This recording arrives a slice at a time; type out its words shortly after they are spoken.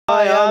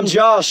Hi, I'm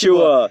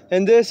Joshua.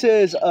 And this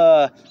is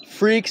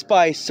Freaks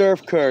by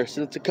Surf Curse.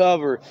 It's a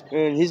cover.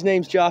 And his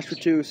name's Joshua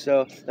too,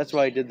 so that's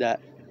why I did that.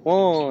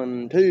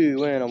 1,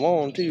 2, and a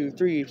 1, 2,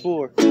 3,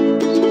 4.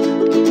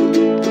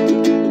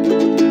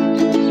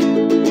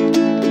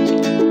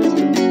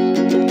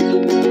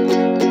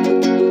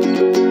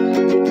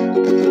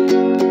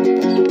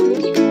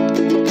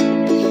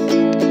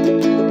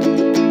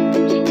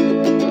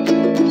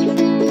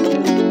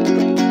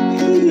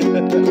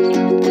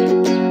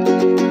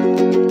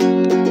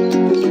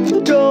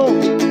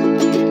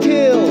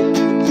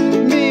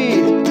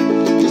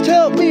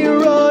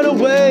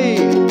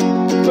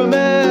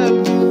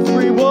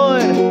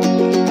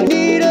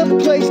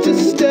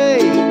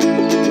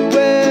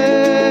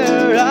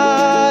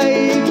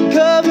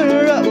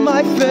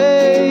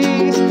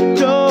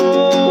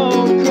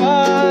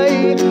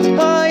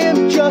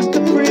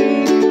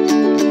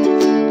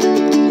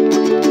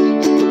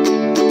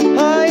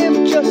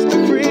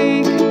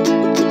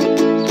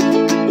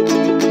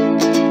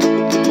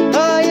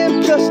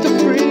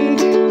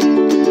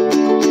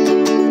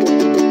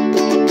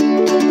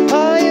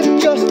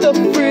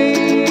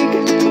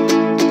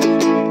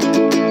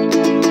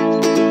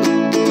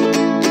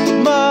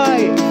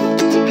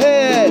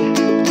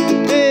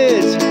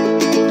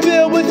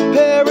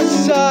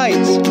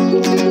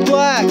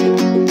 Black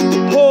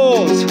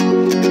holes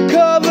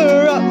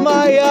cover up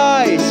my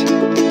eyes.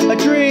 I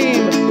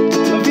dream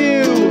of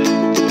you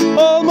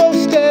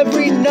almost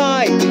every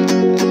night.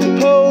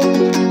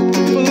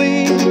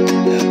 Hopefully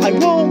I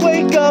won't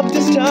wake up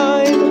this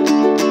time.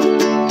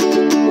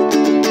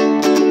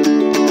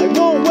 I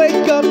won't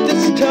wake up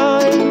this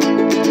time.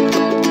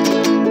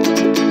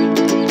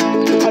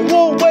 I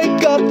won't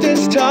wake up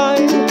this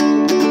time.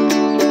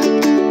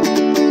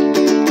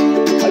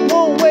 I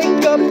won't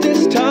wake up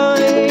this time.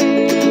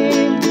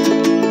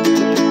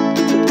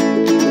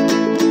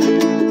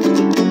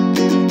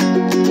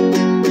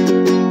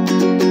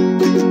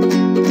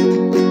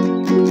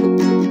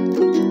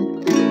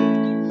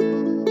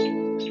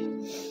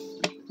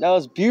 That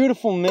was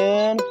beautiful,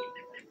 man.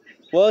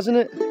 Wasn't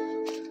it?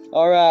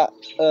 Alright,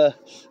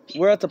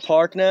 we're at the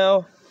park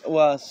now.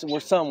 Well, we're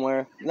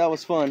somewhere. That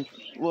was fun.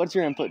 What's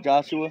your input,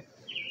 Joshua?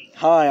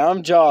 Hi,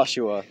 I'm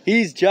Joshua.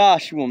 He's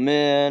Joshua,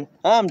 man.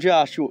 I'm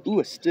Joshua.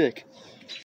 Ooh, a stick.